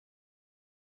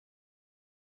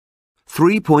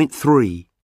3.3.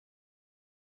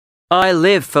 I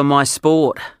live for my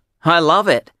sport. I love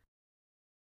it.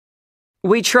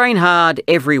 We train hard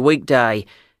every weekday,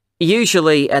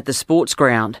 usually at the sports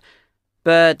ground,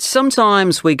 but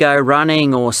sometimes we go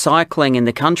running or cycling in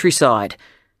the countryside.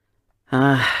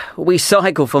 We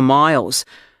cycle for miles,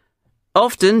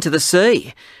 often to the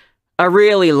sea. I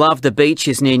really love the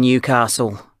beaches near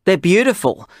Newcastle. They're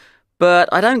beautiful, but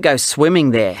I don't go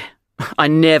swimming there. I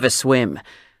never swim.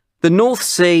 The North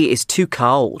Sea is too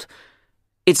cold.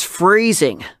 It's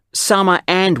freezing, summer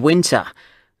and winter,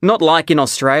 not like in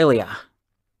Australia.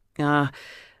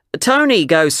 Tony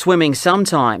goes swimming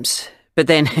sometimes, but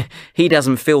then he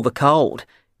doesn't feel the cold.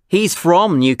 He's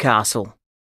from Newcastle.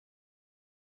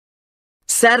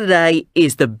 Saturday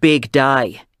is the big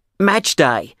day, match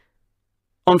day.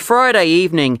 On Friday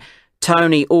evening,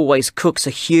 Tony always cooks a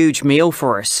huge meal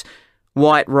for us.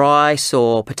 White rice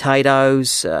or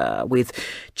potatoes with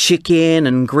chicken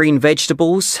and green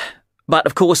vegetables. But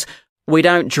of course, we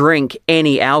don't drink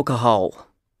any alcohol.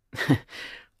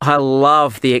 I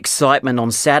love the excitement on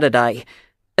Saturday,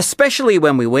 especially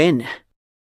when we win.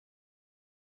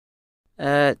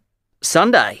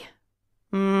 Sunday.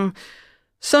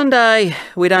 Sunday,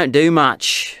 we don't do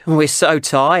much. We're so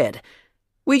tired.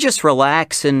 We just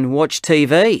relax and watch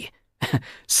TV.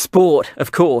 Sport,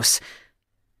 of course.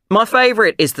 My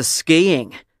favourite is the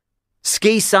skiing.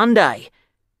 Ski Sunday.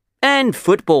 And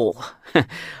football.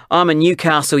 I'm a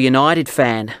Newcastle United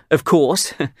fan, of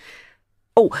course.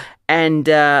 And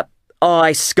I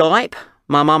Skype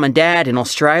my mum and dad in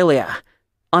Australia.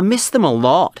 I miss them a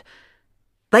lot.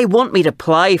 They want me to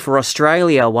play for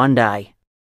Australia one day.